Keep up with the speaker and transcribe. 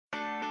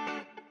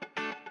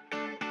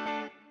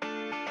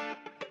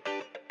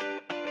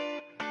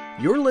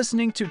You're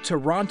listening to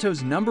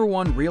Toronto's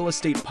 #1 real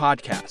estate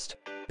podcast,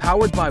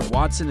 powered by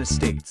Watson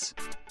Estates.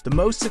 The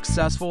most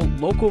successful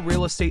local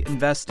real estate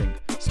investing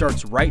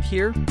starts right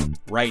here,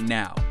 right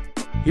now.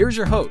 Here's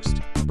your host,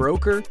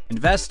 broker,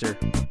 investor,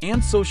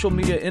 and social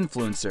media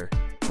influencer,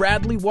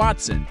 Bradley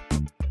Watson.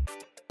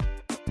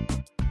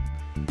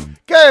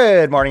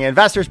 Good morning,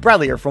 investors.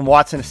 Bradley here from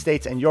Watson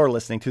Estates, and you're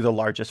listening to the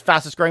largest,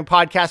 fastest growing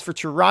podcast for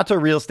Toronto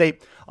real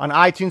estate on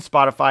iTunes,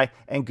 Spotify,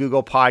 and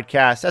Google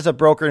Podcasts. As a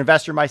broker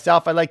investor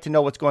myself, I like to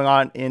know what's going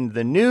on in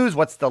the news,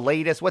 what's the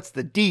latest, what's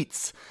the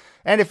deets.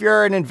 And if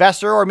you're an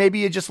investor, or maybe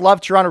you just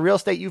love Toronto real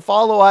estate, you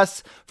follow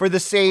us for the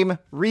same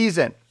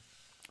reason.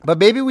 But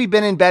maybe we've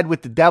been in bed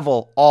with the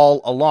devil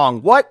all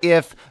along. What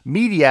if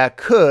media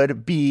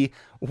could be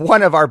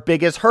one of our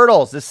biggest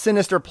hurdles, this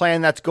sinister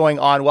plan that's going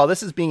on? Well,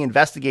 this is being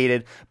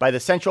investigated by the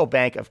Central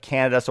Bank of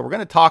Canada. So we're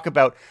going to talk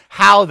about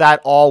how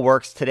that all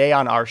works today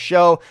on our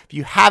show. If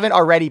you haven't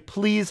already,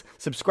 please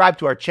subscribe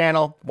to our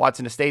channel,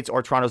 Watson Estates,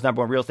 or Toronto's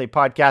 #1 real estate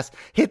podcast.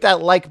 Hit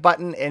that like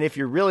button. And if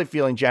you're really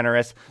feeling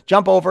generous,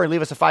 jump over and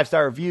leave us a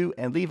 5-star review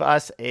and leave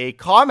us a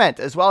comment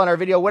as well in our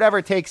video, whatever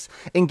it takes.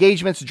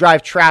 Engagements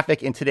drive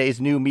traffic in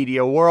today's new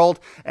media world.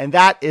 And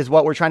that is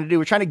what we're trying to do.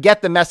 We're trying to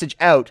get the message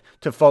out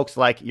to folks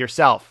like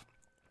yourself.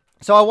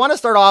 So I want to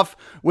start off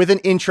with an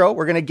intro.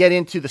 We're going to get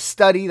into the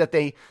study that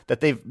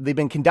they've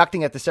been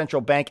conducting at the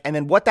central bank, and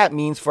then what that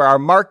means for our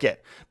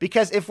market.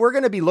 Because if we're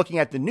going to be looking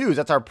at the news,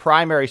 that's our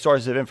primary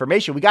source of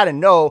information. We got to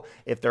know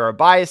if there are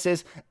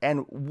biases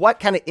and what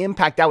kind of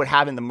impact that would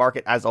have in the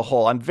market as a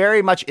whole. I'm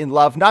very much in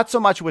love, not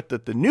so much with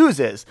the news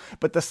is,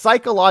 but the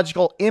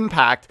psychological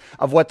impact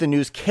of what the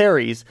news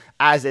carries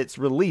as it's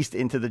released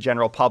into the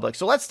general public.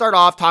 So let's start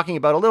off talking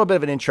about a little bit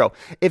of an intro.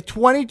 If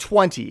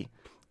 2020,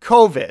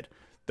 COVID,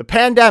 the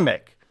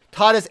pandemic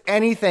taught us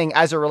anything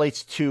as it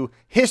relates to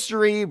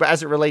history, but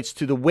as it relates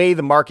to the way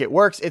the market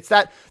works, it's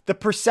that the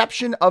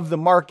perception of the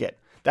market,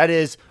 that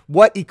is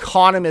what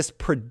economists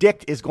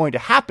predict is going to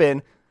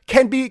happen,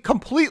 can be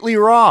completely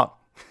wrong.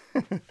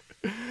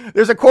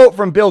 There's a quote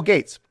from Bill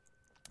Gates.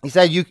 He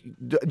said,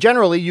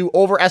 you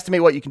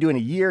overestimate what you can do in a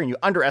year and you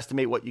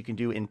underestimate what you can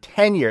do in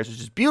 10 years,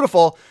 which is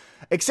beautiful,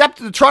 except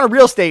the Toronto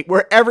real estate,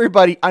 where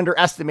everybody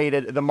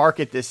underestimated the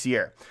market this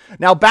year.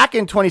 Now, back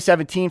in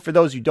 2017, for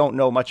those who don't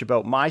know much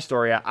about my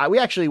story,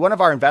 one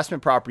of our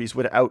investment properties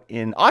was out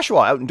in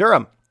Oshawa, out in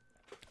Durham.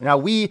 Now,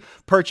 we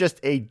purchased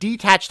a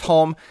detached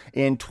home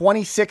in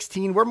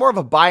 2016. We're more of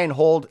a buy and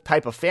hold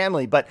type of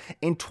family. But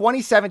in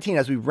 2017,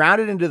 as we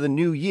rounded into the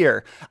new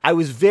year, I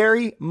was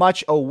very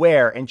much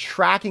aware and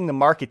tracking the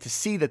market to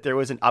see that there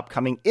was an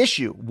upcoming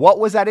issue. What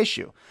was that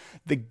issue?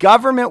 The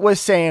government was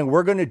saying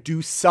we're going to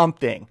do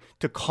something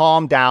to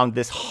calm down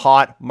this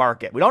hot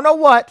market. We don't know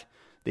what.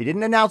 They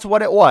didn't announce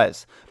what it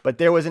was, but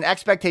there was an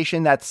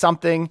expectation that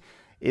something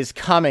is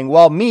coming.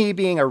 Well, me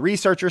being a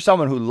researcher,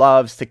 someone who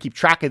loves to keep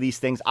track of these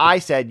things, I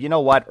said, you know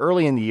what,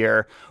 early in the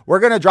year,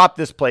 we're going to drop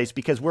this place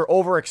because we're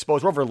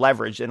overexposed, we're over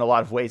leveraged in a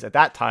lot of ways at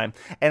that time.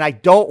 And I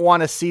don't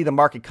want to see the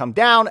market come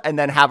down and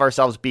then have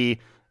ourselves be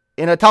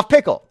in a tough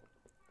pickle.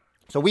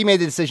 So we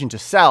made the decision to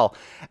sell.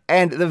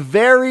 And the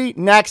very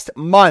next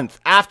month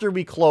after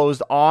we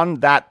closed on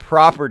that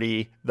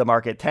property, the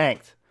market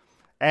tanked.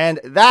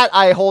 And that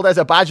I hold as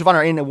a badge of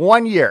honor. In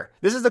 1 year,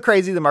 this is the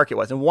crazy the market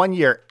was. In 1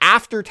 year,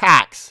 after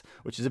tax,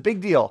 which is a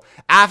big deal,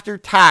 after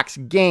tax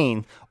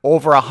gain,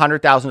 over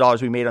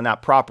 $100,000 we made on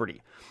that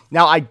property.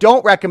 Now, I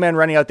don't recommend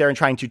running out there and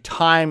trying to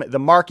time the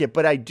market,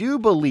 but I do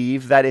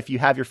believe that if you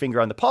have your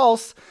finger on the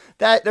pulse,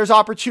 that there's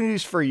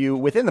opportunities for you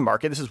within the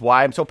market. This is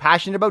why I'm so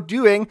passionate about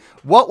doing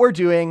what we're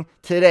doing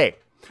today.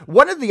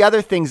 One of the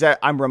other things that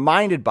I'm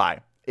reminded by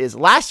is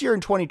last year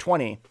in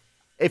 2020,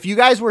 if you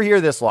guys were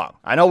here this long,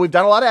 I know we've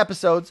done a lot of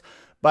episodes,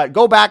 but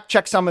go back,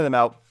 check some of them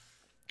out.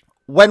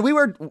 When we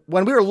were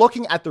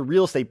looking at the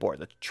real estate board,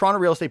 the Toronto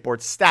Real Estate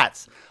Board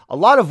stats, a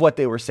lot of what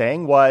they were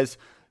saying was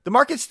the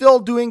market's still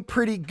doing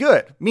pretty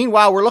good.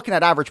 Meanwhile, we're looking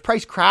at average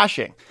price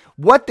crashing.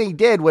 What they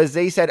did was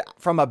they said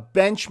from a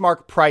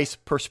benchmark price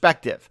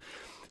perspective.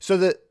 So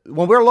that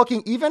when we're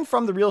looking, even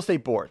from the real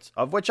estate boards,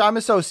 of which I'm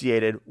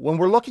associated, when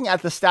we're looking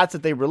at the stats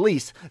that they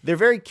release, they're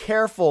very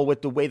careful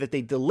with the way that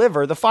they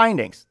deliver the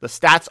findings. The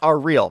stats are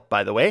real,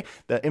 by the way.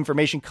 The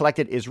information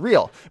collected is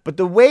real. But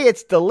the way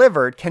it's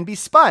delivered can be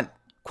spun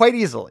quite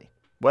easily.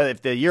 Well,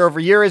 if the year over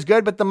year is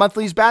good, but the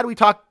monthly is bad, we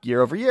talk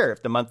year over year.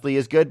 If the monthly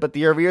is good, but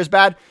the year over year is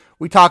bad,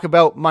 we talk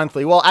about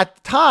monthly. Well, at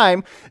the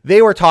time,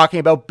 they were talking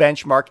about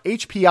benchmark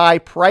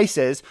HPI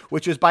prices,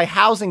 which was by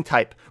housing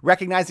type,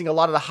 recognizing a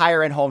lot of the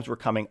higher end homes were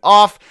coming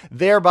off,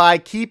 thereby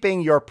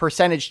keeping your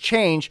percentage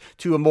change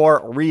to a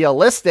more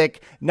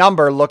realistic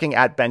number looking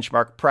at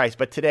benchmark price.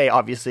 But today,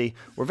 obviously,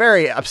 we're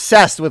very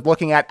obsessed with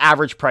looking at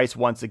average price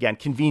once again.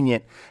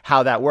 Convenient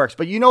how that works.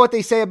 But you know what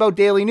they say about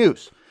daily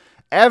news.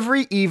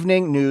 Every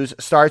evening news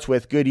starts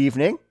with good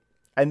evening,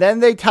 and then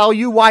they tell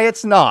you why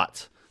it's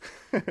not.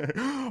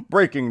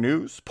 Breaking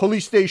news,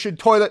 police station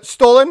toilet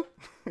stolen.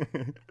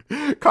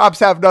 Cops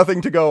have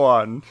nothing to go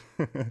on.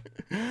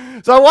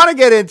 So I want to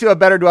get into a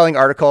Better Dwelling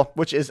article,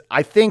 which is,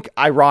 I think,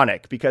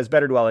 ironic because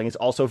Better Dwelling is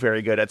also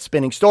very good at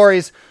spinning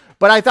stories.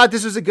 But I thought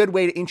this was a good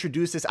way to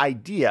introduce this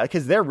idea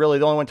because they're really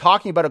the only one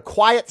talking about a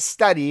quiet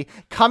study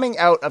coming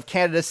out of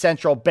Canada's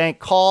central bank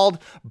called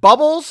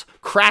Bubbles,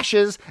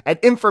 Crashes, and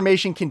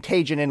Information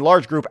Contagion in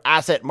Large Group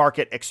Asset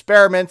Market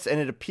Experiments. And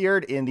it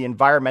appeared in the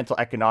Environmental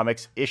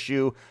Economics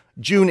issue,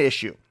 June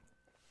issue.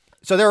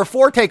 So there are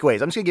 4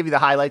 takeaways. I'm just going to give you the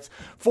highlights.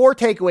 4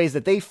 takeaways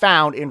that they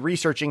found in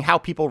researching how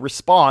people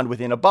respond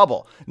within a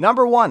bubble.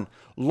 Number 1,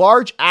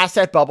 large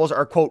asset bubbles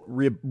are, quote,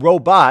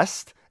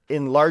 robust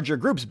in larger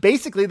groups.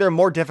 Basically, they're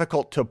more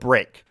difficult to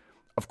break.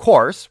 Of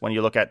course, when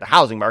you look at the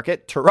housing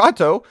market,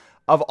 Toronto,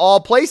 of all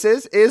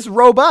places, is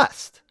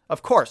robust.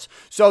 Of course.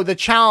 So the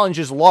challenge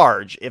is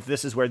large if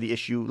this is where the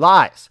issue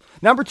lies.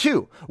 Number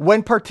 2,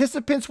 when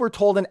participants were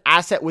told an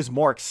asset was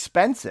more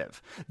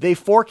expensive, they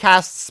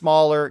forecast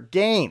smaller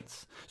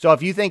gains. So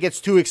if you think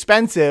it's too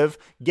expensive,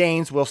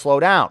 gains will slow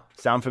down.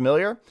 Sound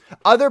familiar?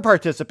 Other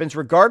participants,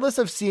 regardless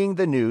of seeing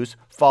the news,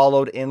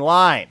 followed in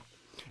line.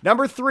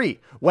 Number 3,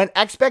 when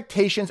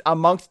expectations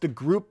amongst the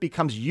group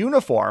becomes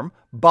uniform,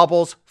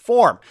 bubbles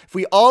form. If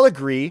we all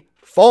agree,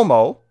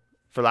 FOMO,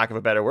 for lack of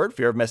a better word,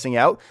 fear of missing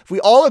out, if we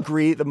all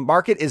agree the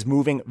market is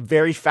moving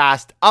very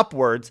fast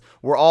upwards,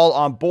 we're all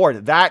on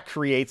board. That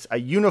creates a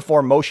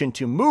uniform motion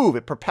to move.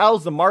 It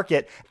propels the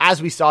market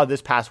as we saw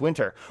this past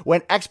winter.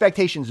 When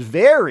expectations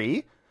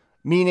vary,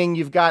 meaning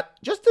you've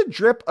got just a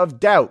drip of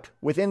doubt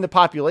within the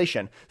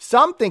population.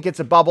 Some think it's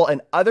a bubble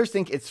and others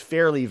think it's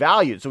fairly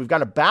valued. So we've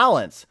got a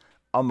balance.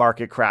 A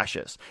market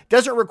crashes. It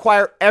doesn't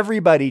require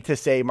everybody to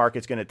say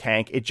market's going to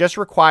tank. It just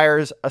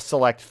requires a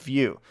select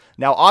few.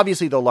 Now,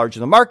 obviously, the larger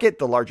the market,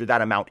 the larger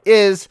that amount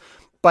is.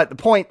 But the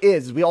point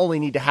is we only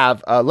need to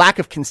have a lack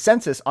of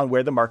consensus on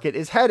where the market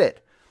is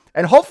headed.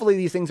 And hopefully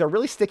these things are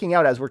really sticking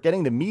out as we're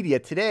getting the media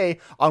today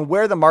on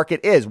where the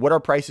market is, what are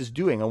prices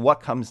doing, and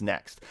what comes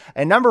next.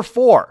 And number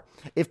 4,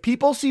 if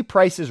people see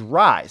prices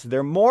rise,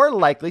 they're more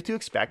likely to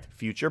expect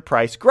future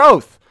price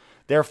growth.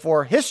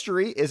 Therefore,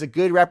 history is a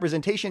good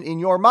representation in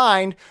your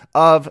mind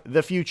of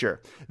the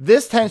future.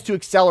 This tends to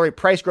accelerate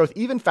price growth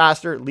even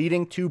faster,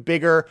 leading to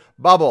bigger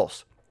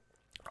bubbles.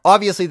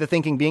 Obviously, the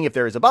thinking being if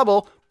there is a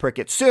bubble, prick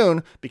it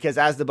soon, because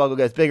as the bubble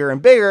gets bigger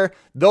and bigger,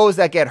 those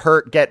that get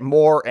hurt get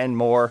more and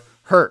more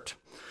hurt.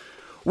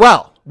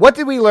 Well, what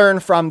did we learn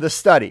from the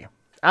study?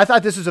 I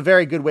thought this was a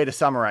very good way to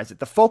summarize it.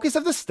 The focus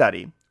of the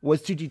study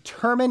was to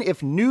determine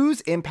if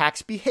news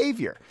impacts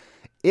behavior.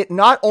 It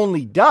not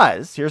only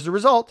does, here's the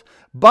result,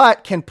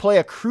 but can play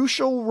a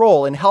crucial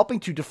role in helping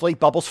to deflate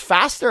bubbles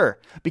faster.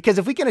 Because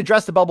if we can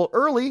address the bubble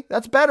early,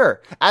 that's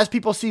better. As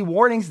people see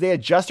warnings, they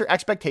adjust their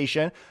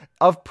expectation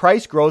of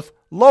price growth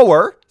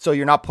lower. So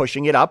you're not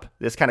pushing it up,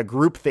 this kind of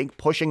groupthink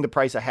pushing the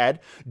price ahead.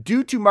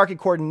 Due to market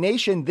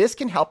coordination, this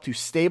can help to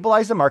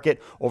stabilize the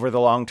market over the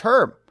long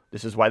term.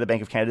 This is why the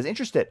Bank of Canada is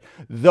interested.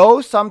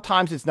 Though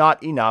sometimes it's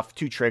not enough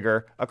to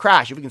trigger a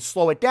crash. If we can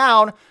slow it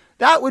down,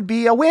 that would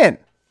be a win.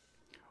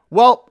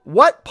 Well,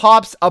 what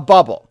pops a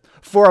bubble?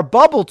 For a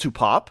bubble to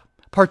pop,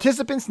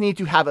 participants need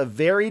to have a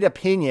varied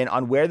opinion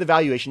on where the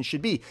valuation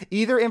should be.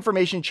 Either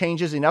information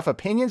changes enough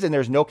opinions and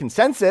there's no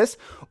consensus,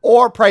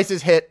 or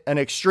prices hit an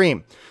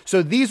extreme.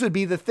 So these would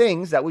be the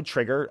things that would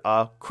trigger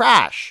a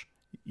crash.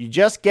 You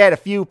just get a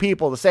few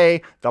people to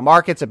say the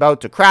market's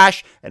about to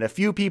crash, and a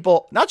few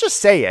people not just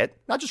say it,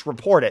 not just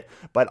report it,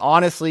 but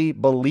honestly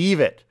believe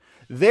it.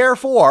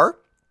 Therefore,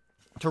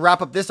 to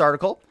wrap up this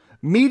article,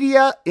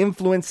 media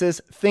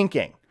influences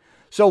thinking.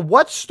 So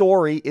what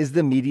story is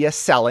the media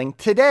selling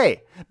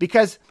today?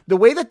 Because the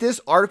way that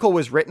this article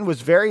was written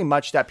was very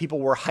much that people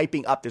were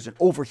hyping up. There's an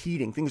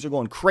overheating. Things are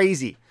going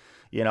crazy.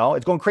 You know,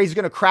 it's going crazy. It's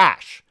going to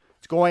crash.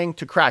 It's going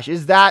to crash.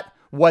 Is that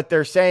what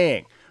they're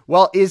saying?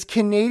 Well, is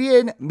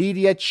Canadian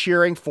media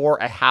cheering for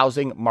a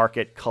housing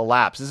market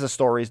collapse? This is a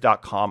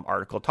stories.com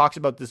article. It talks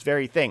about this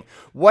very thing.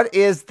 What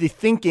is the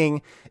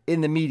thinking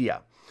in the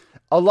media?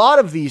 A lot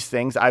of these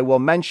things I will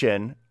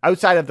mention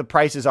outside of the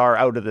prices are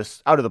out of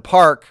the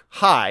park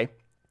high.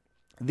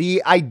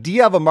 The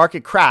idea of a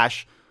market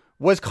crash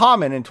was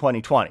common in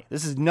 2020.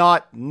 This is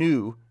not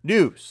new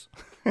news.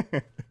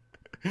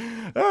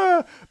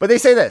 But they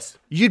say this: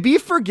 you'd be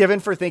forgiven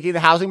for thinking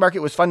the housing market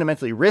was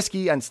fundamentally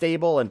risky,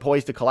 unstable, and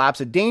poised to collapse,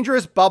 a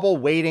dangerous bubble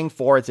waiting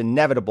for its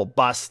inevitable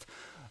bust.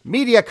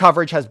 Media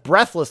coverage has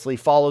breathlessly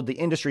followed the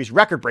industry's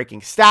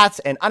record-breaking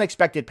stats and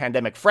unexpected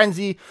pandemic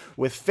frenzy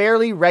with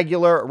fairly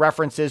regular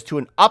references to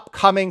an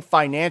upcoming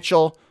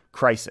financial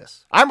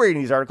crisis. I'm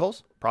reading these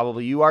articles.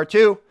 Probably you are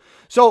too.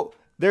 So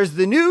there's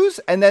the news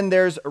and then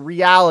there's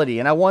reality.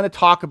 And I want to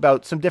talk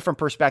about some different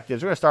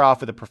perspectives. We're going to start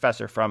off with a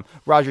professor from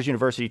Rogers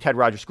University, Ted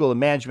Rogers School of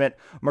Management,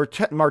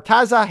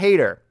 Murtaza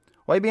Haider.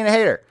 Why are you being a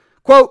hater?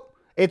 Quote,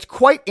 "It's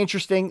quite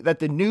interesting that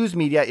the news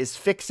media is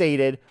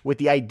fixated with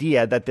the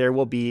idea that there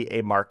will be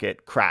a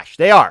market crash."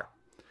 They are.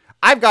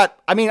 I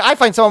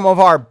find some of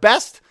our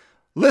best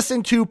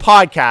listened to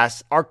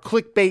podcasts are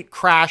clickbait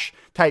crash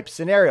type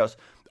scenarios.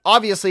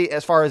 obviously,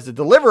 as far as the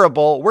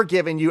deliverable, we're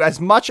giving you as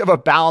much of a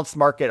balanced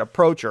market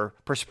approach or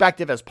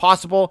perspective as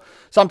possible.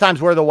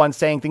 Sometimes we're the ones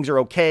saying things are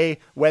okay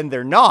when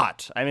they're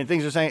not. I mean,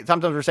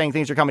 sometimes we're saying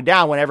things are coming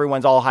down when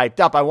everyone's all hyped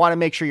up. I want to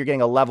make sure you're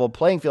getting a level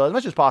playing field as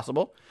much as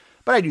possible,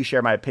 but I do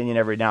share my opinion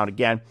every now and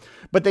again.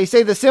 But they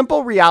say the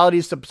simple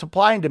realities of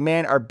supply and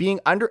demand are being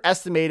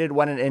underestimated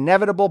when an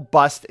inevitable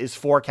bust is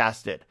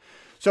forecasted.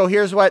 So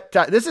here's what,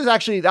 that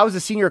was a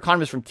senior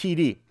economist from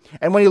TD.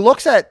 And when he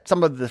looks at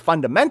some of the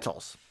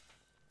fundamentals,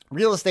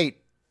 real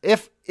estate,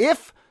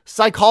 if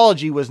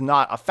psychology was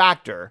not a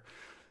factor,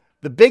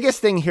 the biggest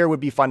thing here would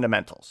be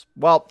fundamentals.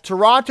 Well,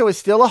 Toronto is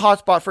still a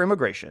hotspot for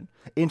immigration,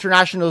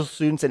 international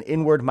students and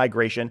inward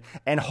migration,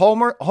 and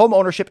home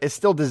ownership is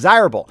still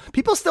desirable.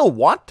 People still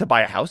want to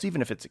buy a house,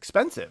 even if it's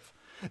expensive.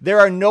 There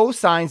are no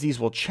signs these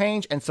will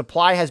change, and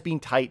supply has been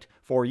tight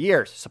for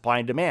years. Supply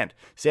and demand.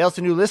 Sales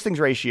to new listings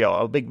ratio,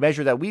 a big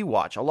measure that we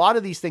watch. A lot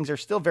of these things are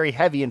still very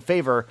heavy in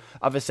favor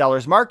of a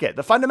seller's market.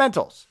 The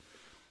fundamentals.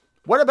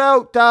 What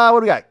about, what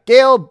do we got?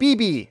 Gail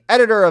Beebe,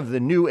 editor of the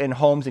New in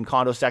Homes and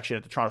Condo section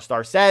at the Toronto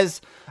Star,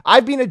 says,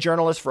 I've been a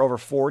journalist for over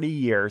 40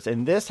 years,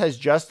 and this is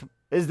just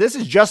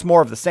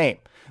more of the same,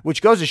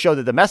 which goes to show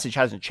that the message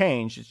hasn't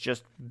changed. It's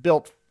just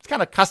built, it's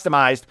kind of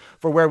customized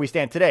for where we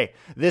stand today.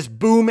 This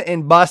boom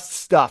and bust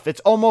stuff.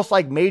 It's almost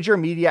like major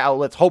media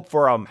outlets hope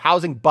for a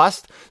housing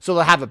bust so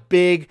they'll have a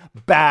big,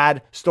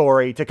 bad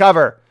story to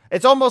cover.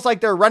 It's almost like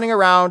they're running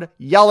around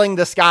yelling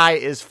the sky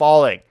is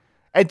falling.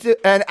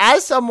 And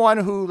as someone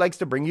who likes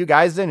to bring you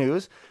guys the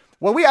news,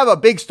 when we have a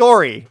big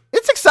story,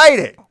 it's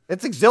exciting.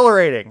 It's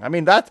exhilarating. I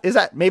mean,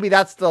 maybe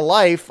that's the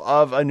life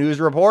of a news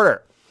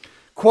reporter.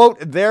 Quote,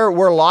 there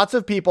were lots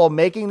of people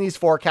making these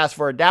forecasts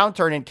for a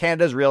downturn in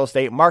Canada's real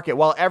estate market,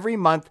 while every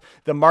month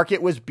the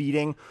market was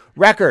beating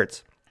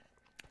records,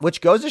 which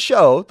goes to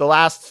show the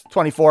last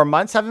 24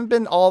 months haven't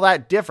been all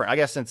that different. I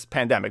guess since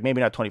pandemic,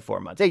 maybe not 24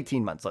 months,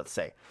 18 months, let's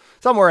say.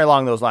 Somewhere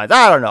along those lines.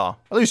 I don't know.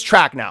 I lose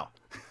track now.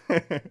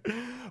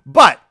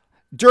 But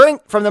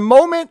from the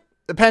moment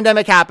the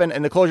pandemic happened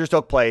and the closures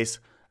took place,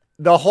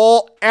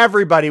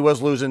 everybody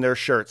was losing their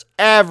shirts.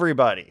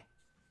 Everybody.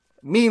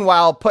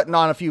 Meanwhile, putting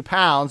on a few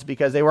pounds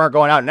because they weren't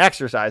going out and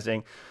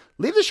exercising.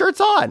 Leave the shirts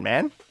on,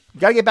 man.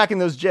 You got to get back in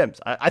those gyms.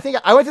 I think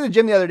I went to the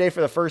gym the other day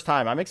for the first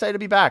time. I'm excited to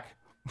be back.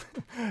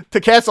 To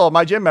cancel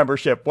my gym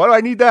membership. Why do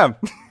I need them?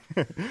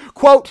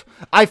 Quote,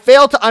 I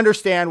fail to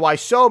understand why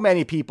so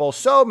many people,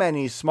 so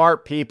many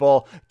smart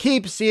people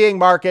keep seeing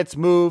markets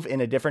move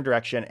in a different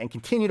direction and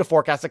continue to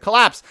forecast a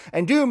collapse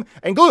and doom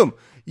and gloom.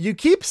 You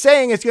keep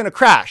saying it's going to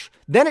crash,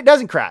 then it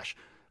doesn't crash.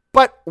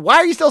 But why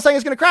are you still saying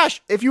it's going to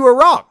crash if you were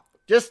wrong?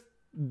 Just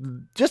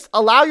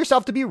allow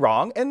yourself to be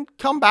wrong and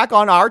come back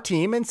on our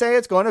team and say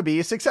it's going to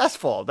be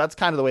successful. That's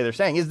kind of the way they're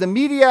saying. Is the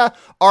media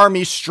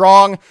army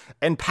strong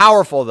and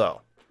powerful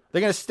though? They're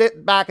going to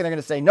sit back and they're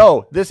going to say,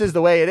 no, this is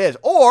the way it is.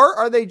 Or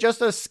are they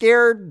just a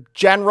scared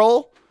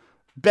general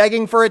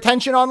begging for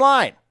attention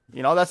online?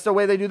 You know, that's the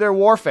way they do their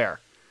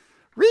warfare.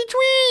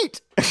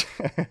 Retweet.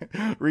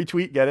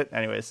 Retweet, get it?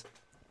 Anyways,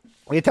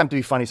 we attempt to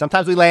be funny.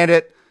 Sometimes we land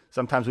it.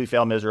 Sometimes we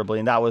fail miserably.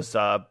 And that was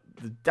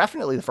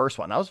definitely the first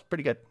one. That was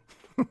pretty good.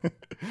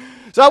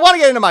 So I want to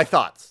get into my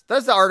thoughts.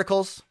 There's the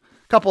articles,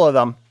 a couple of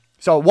them.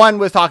 So one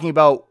was talking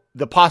about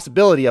the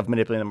possibility of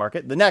manipulating the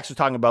market. The next was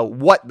talking about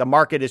what the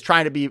market is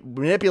trying to be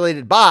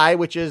manipulated by,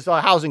 which is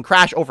a housing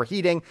crash,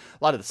 overheating,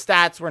 a lot of the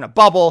stats. We're in a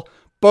bubble.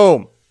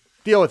 Boom.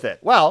 Deal with it.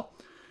 Well,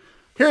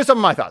 here's some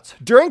of my thoughts.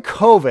 During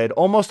COVID,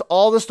 almost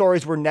all the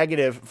stories were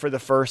negative for the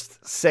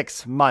first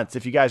 6 months,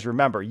 if you guys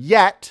remember.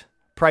 Yet,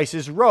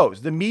 prices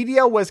rose. The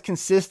media was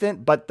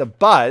consistent, but the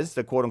buzz,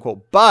 the quote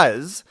unquote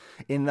buzz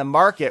in the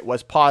market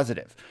was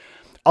positive.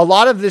 A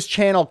lot of this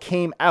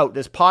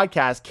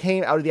podcast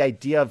came out of the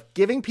idea of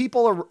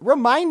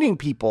reminding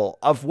people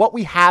of what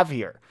we have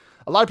here.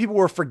 A lot of people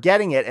were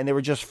forgetting it and they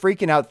were just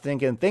freaking out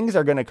thinking things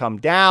are going to come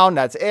down.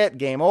 That's it.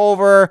 Game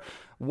over.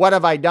 What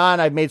have I done?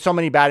 I've made so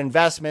many bad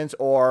investments,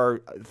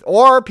 or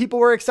people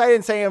were excited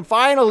and saying,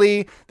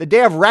 finally, the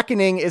day of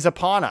reckoning is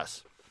upon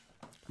us.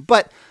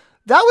 But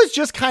that was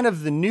just kind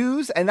of the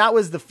news, and that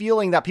was the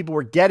feeling that people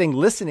were getting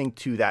listening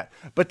to that.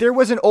 But there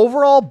was an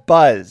overall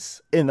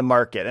buzz in the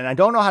market, and I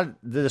don't know how to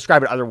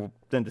describe it other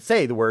than to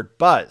say the word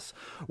buzz,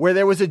 where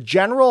there was a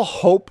general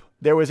hope,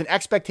 there was an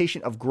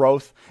expectation of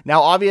growth.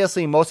 Now,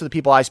 obviously, most of the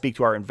people I speak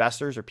to are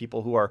investors or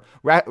people who are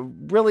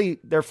really,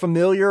 they're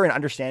familiar and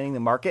understanding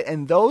the market,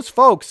 and those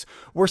folks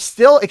were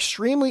still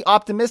extremely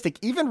optimistic.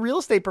 Even real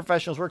estate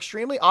professionals were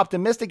extremely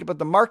optimistic about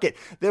the market.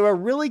 They were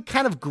really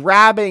kind of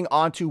grabbing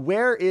onto,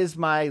 where is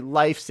my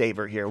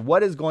lifesaver here?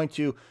 What is going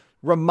to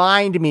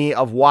remind me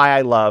of why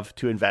I love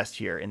to invest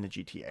here in the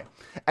GTA?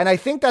 And I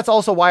think that's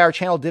also why our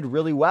channel did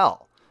really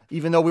well.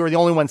 even though we were the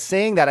only ones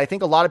saying that. I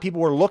think a lot of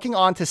people were looking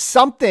on to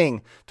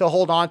something to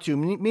hold on to.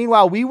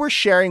 Meanwhile, we were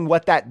sharing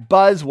what that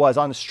buzz was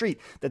on the street,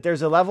 that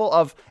there's a level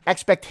of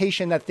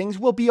expectation that things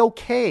will be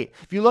okay.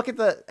 If you look at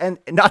and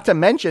not to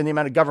mention the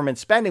amount of government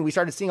spending, we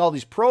started seeing all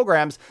these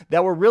programs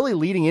that were really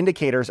leading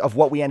indicators of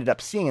what we ended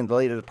up seeing in the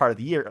later part of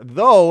the year,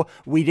 though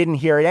we didn't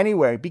hear it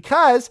anywhere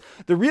because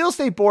the real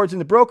estate boards and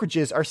the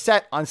brokerages are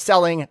set on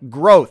selling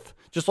growth.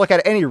 Just look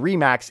at any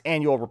RE/MAX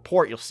annual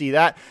report, you'll see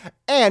that.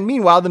 And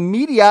meanwhile, the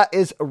media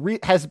is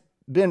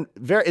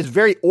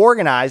very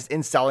organized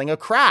in selling a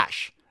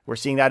crash. We're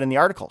seeing that in the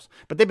articles,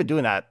 but they've been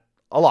doing that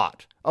a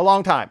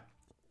long time.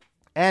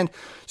 And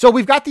so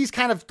we've got these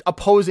kind of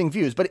opposing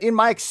views, but in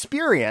my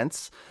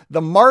experience,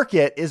 the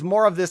market is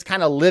more of this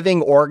kind of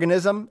living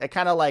organism. It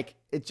kind of like,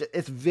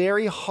 it's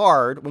very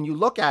hard when you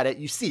look at it,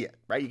 you see it,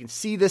 right? You can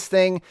see this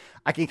thing.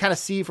 I can kind of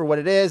see for what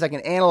it is. I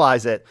can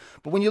analyze it.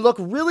 But when you look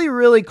really,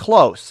 really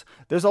close,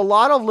 there's a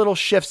lot of little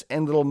shifts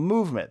and little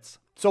movements.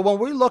 So when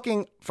we're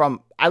looking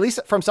at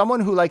least from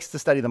someone who likes to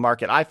study the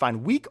market, I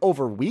find week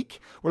over week,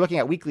 we're looking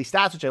at weekly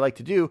stats, which I like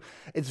to do.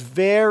 It's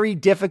very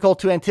difficult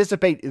to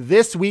anticipate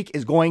this week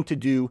is going to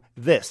do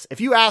this. If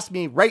you ask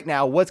me right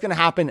now, what's going to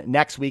happen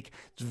next week,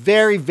 it's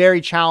very,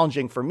 very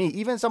challenging for me.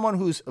 Even someone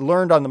who's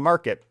learned on the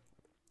market,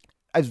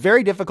 it's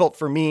very difficult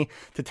for me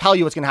to tell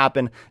you what's going to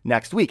happen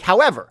next week.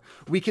 However,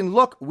 we can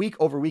look week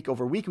over week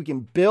over week. We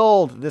can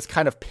build this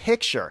kind of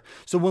picture.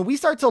 So when we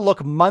start to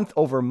look month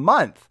over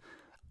month,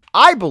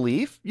 I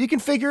believe you can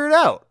figure it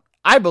out.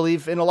 I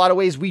believe in a lot of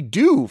ways we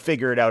do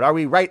figure it out. Are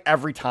we right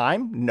every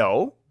time?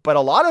 No, but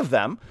a lot of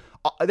them,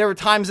 there were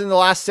times in the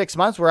last 6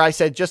 months where I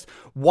said, just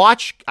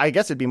watch. I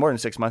guess it'd be more than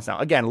 6 months now.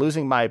 Again,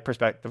 losing my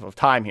perspective of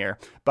time here,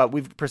 but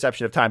we've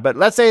perception of time. But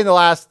let's say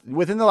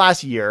within the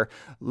last year,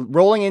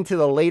 rolling into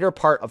the later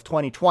part of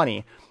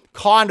 2020,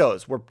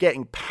 condos were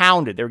getting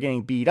pounded. They were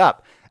getting beat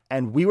up.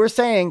 And we were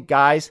saying,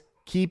 guys,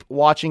 keep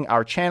watching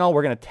our channel.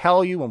 We're going to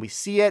tell you when we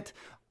see it.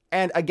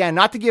 And again,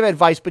 not to give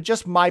advice, but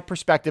just my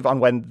perspective on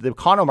when the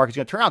condo market is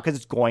going to turn around, because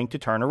it's going to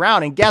turn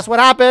around. And guess what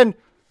happened?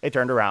 It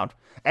turned around.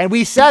 And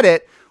we said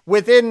it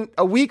within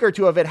a week or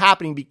two of it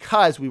happening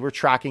because we were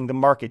tracking the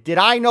market. Did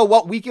I know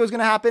what week it was going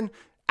to happen?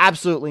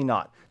 Absolutely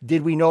not.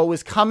 Did we know it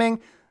was coming?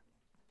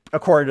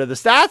 According to the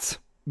stats,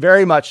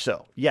 very much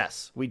so.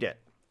 Yes, we did.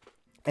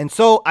 And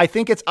so I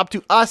think it's up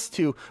to us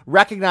to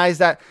recognize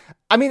that.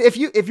 I mean, if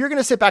you're going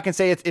to sit back and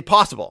say it's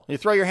impossible, you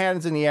throw your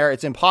hands in the air,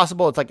 it's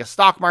impossible. It's like a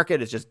stock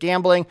market. It's just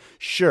gambling.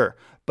 Sure.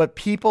 But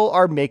people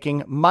are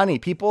making money.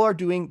 People are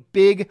doing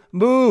big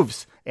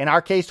moves. In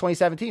our case,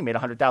 2017 made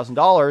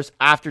 $100,000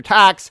 after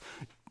tax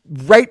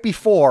right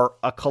before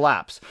a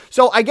collapse.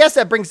 So I guess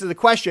that brings to the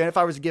question, if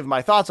I was to give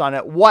my thoughts on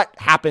it, what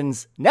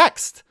happens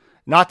next?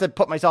 Not to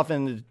put myself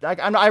in,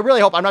 I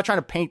really hope I'm not trying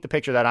to paint the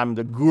picture that I'm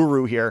the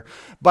guru here,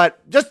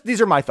 but just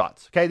these are my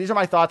thoughts. Okay. These are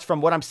my thoughts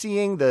from what I'm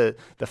seeing, the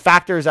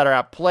factors that are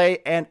at play,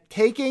 and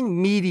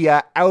taking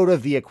media out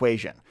of the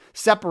equation,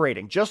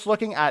 separating, just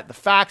looking at the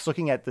facts,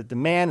 looking at the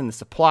demand and the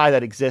supply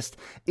that exists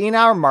in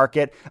our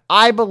market.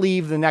 I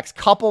believe the next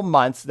couple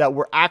months that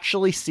we're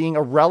actually seeing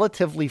a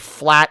relatively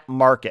flat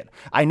market.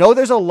 I know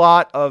there's a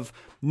lot of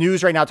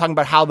news right now talking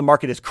about how the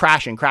market is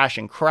crashing.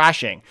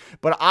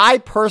 But I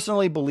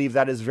personally believe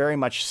that is very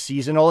much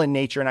seasonal in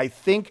nature. And I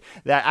think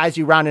that as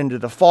you round into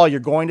the fall, you're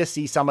going to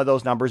see some of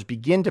those numbers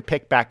begin to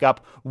pick back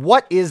up.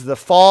 What is the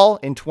fall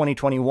in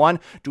 2021?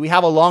 Do we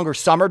have a longer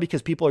summer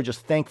because people are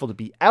just thankful to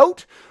be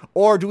out?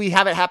 Or do we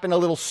have it happen a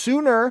little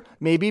sooner,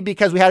 maybe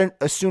because we had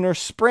a sooner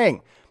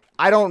spring?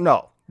 I don't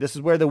know. This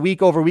is where the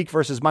week over week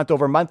versus month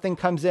over month thing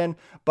comes in.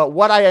 But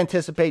what I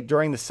anticipate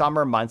during the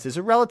summer months is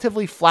a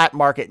relatively flat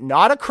market,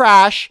 not a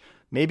crash.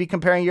 Maybe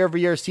comparing year over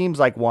year seems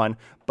like one,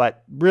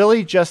 but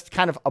really just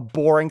kind of a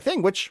boring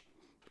thing, which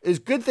is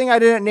a good thing I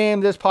didn't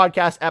name this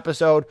podcast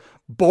episode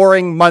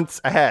Boring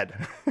Months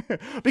Ahead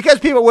because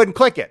people wouldn't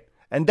click it.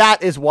 And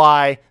that is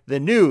why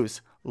the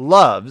news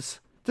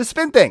loves to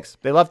spin things.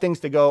 They love things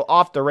to go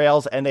off the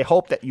rails, and they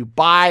hope that you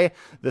buy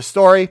the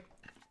story.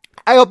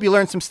 I hope you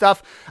learned some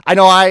stuff. I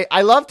know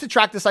I love to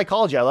track the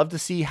psychology. I love to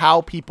see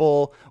how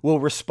people will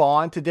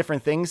respond to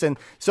different things. And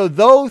so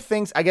though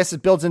things, I guess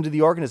it builds into the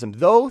organism,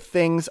 though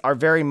things are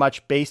very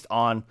much based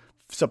on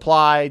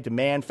supply,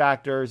 demand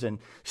factors, and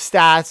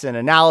stats and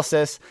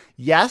analysis,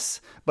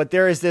 yes, but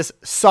there is this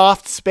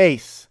soft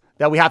space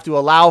that we have to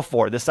allow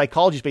for, the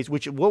psychology space,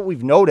 which what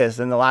we've noticed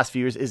in the last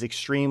few years is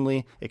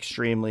extremely,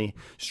 extremely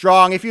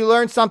strong. If you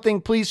learned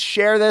something, please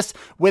share this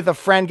with a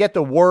friend. Get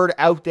the word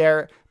out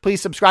there. Please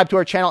subscribe to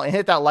our channel and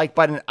hit that like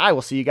button. I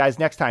will see you guys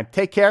next time.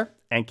 Take care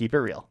and keep it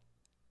real.